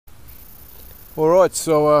Alright,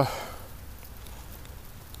 so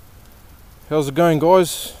how's it going,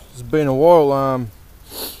 guys? It's been a while.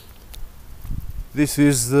 This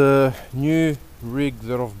is the new rig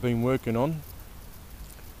that I've been working on.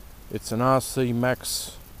 It's an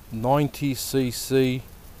RCMAX 90cc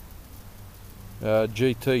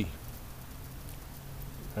GT.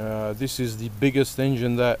 This is the biggest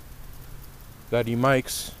engine that he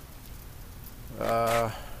makes.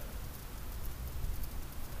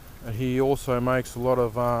 He also makes a lot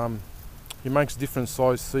of he makes different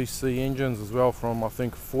size cc engines as well, from I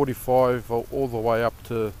think 45 all the way up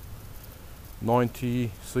to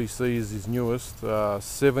 90cc is his newest.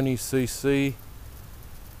 70cc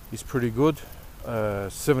is pretty good.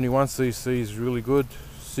 71cc is really good.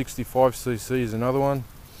 65cc is another one.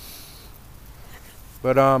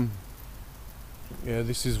 But yeah,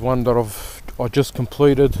 this is one that I just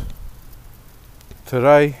completed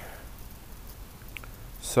today.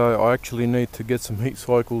 So I actually need to get some heat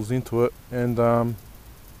cycles into it and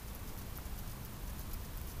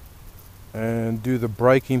do the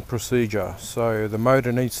braking procedure. So the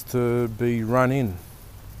motor needs to be run in.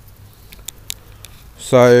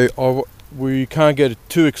 So we can't get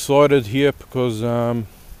too excited here because I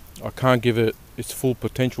can't give it its full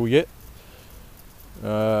potential yet.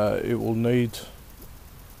 You'll need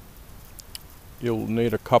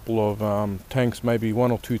a couple of tanks, maybe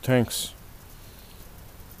 1 or 2 tanks.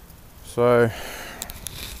 So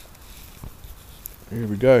here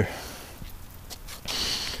we go.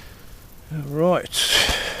 Right,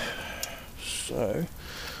 so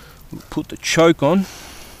we'll put the choke on.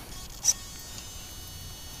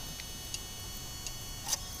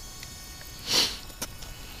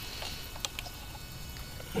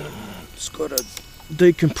 It's got a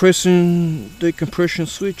decompression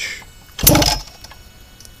switch.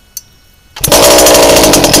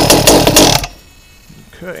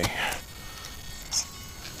 Okay.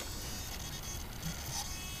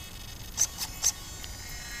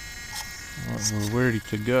 Right, we're ready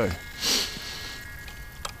to go.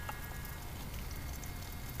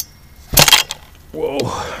 Whoa.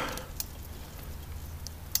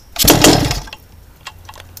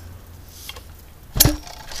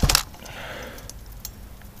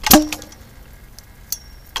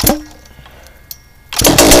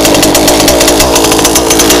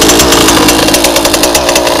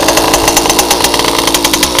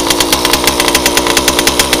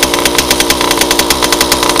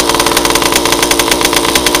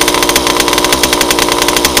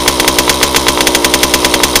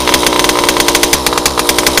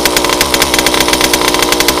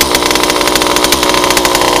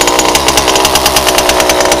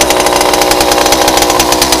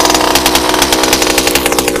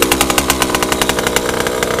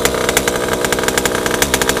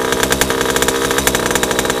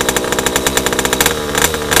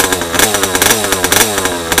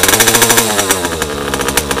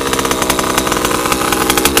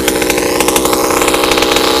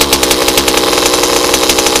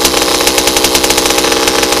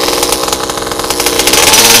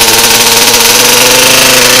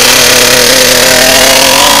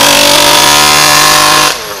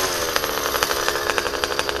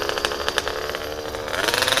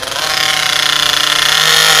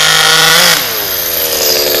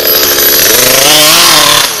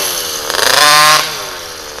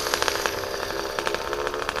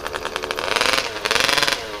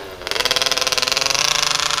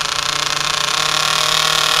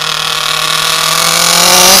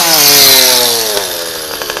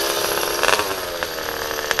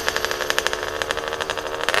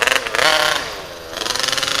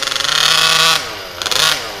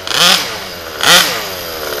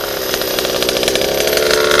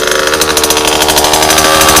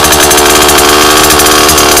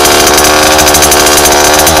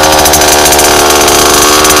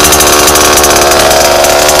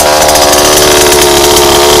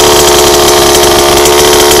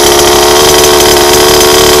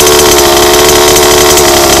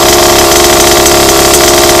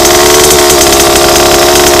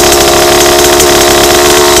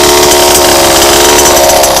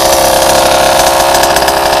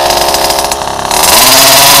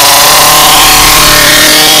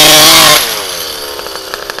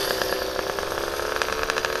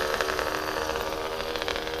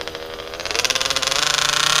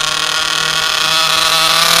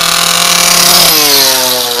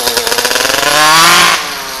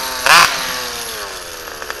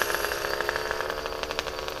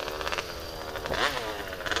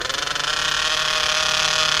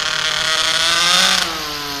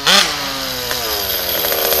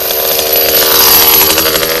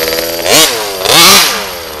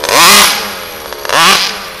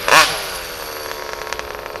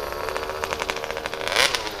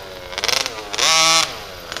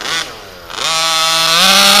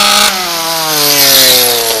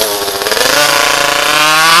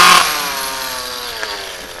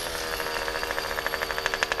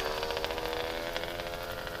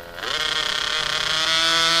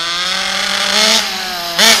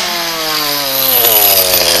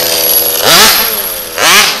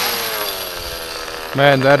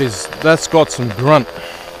 Man, that's got some grunt.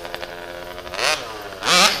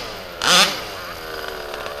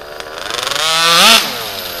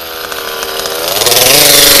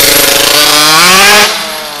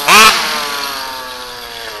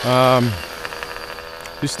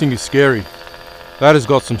 This thing is scary. That has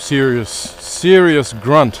got some serious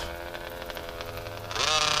grunt.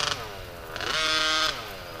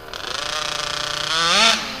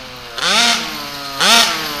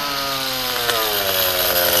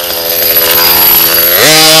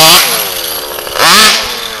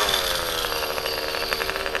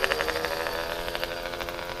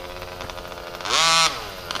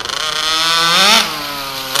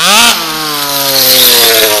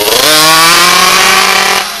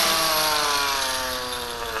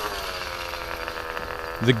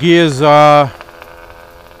 The gears are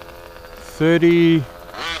 33,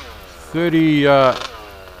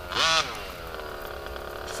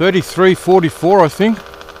 44, I think.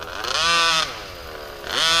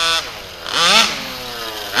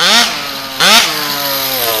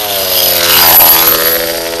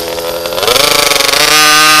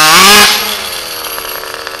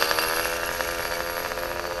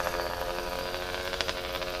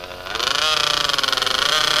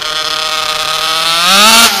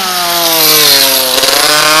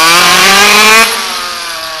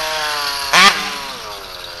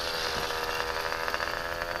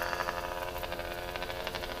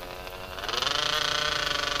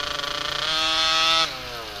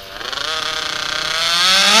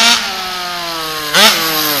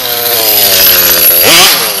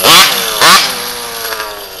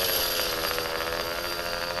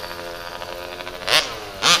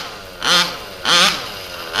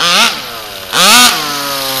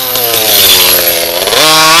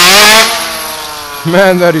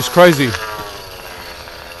 Man, that is crazy.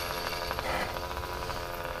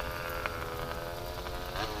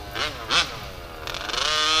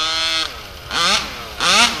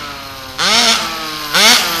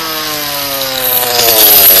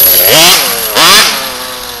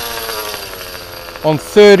 On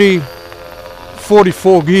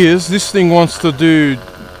 44 gears, this thing wants to do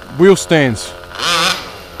wheel stands.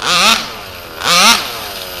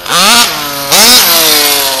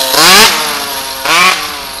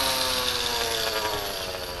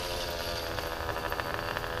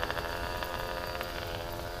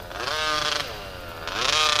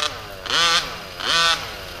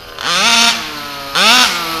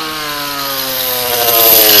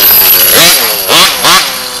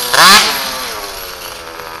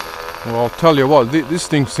 Well, I'll tell you what, this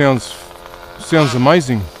thing sounds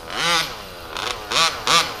amazing.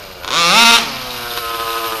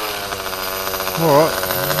 All right.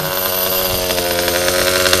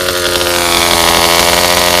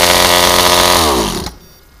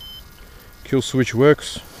 Kill switch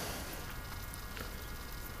works.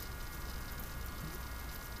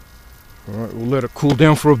 All right, we'll let it cool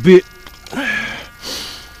down for a bit.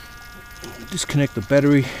 Disconnect the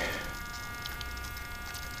battery.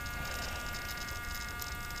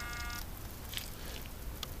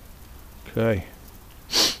 Okay.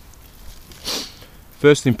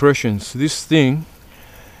 First impressions. This thing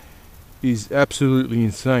is absolutely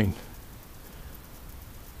insane.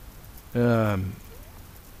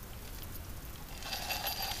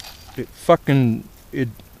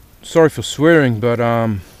 Sorry for swearing, but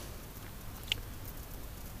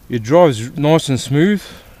it drives nice and smooth,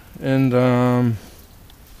 and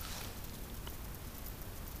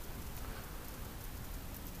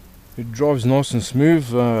it drives nice and smooth.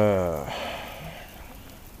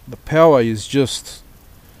 The power is just,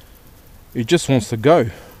 it just wants to go.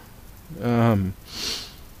 Yeah,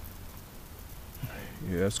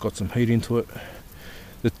 it's got some heat into it.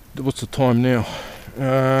 What's the time now?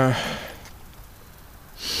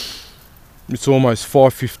 It's almost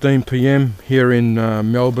 5:15 p.m. here in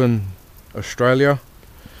Melbourne, Australia.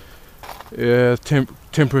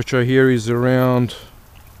 Temperature here is around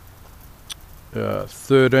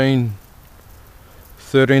 13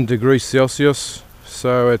 degrees Celsius,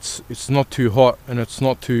 so it's not too hot and it's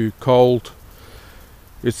not too cold.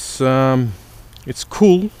 It's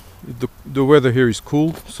cool. The weather here is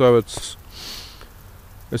cool, so it's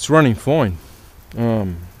running fine.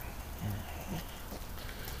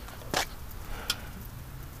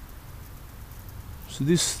 So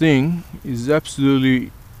this thing is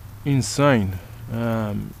absolutely insane.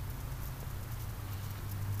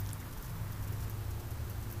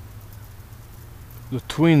 The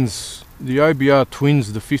twins, the OBR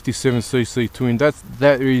twins, the 57cc twin,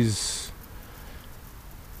 that is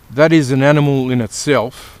an animal in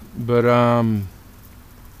itself, but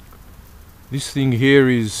this thing here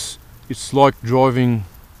is it's like driving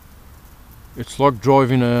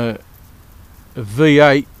a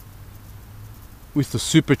V8 with a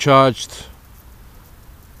supercharged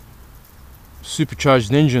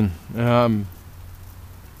engine.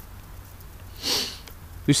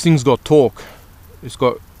 This thing's got torque. It's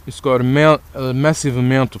got a massive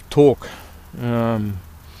amount of torque.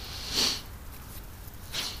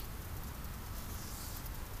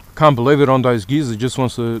 Can't believe it on those gears. It just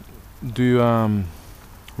wants to do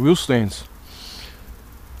wheel stands.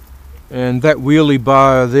 And that wheelie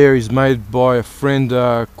bar there is made by a friend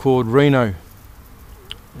called Reno.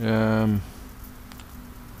 So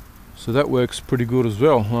that works pretty good as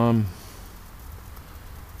well.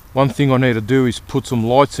 One thing I need to do is put some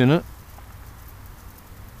lights in it.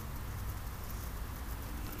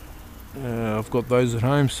 I've got those at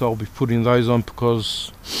home, so I'll be putting those on,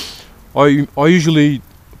 because I usually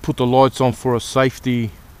put the lights on for a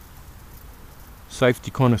safety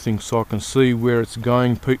kind of thing, so I can see where it's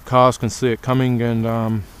going. Cars can see it coming,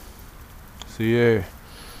 and so yeah.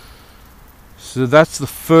 So that's the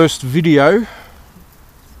first video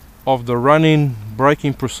of the run-in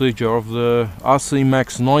braking procedure of the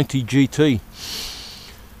RCMAX 90 GT.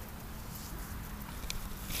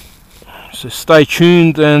 So stay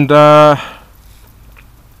tuned, and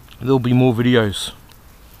there'll be more videos.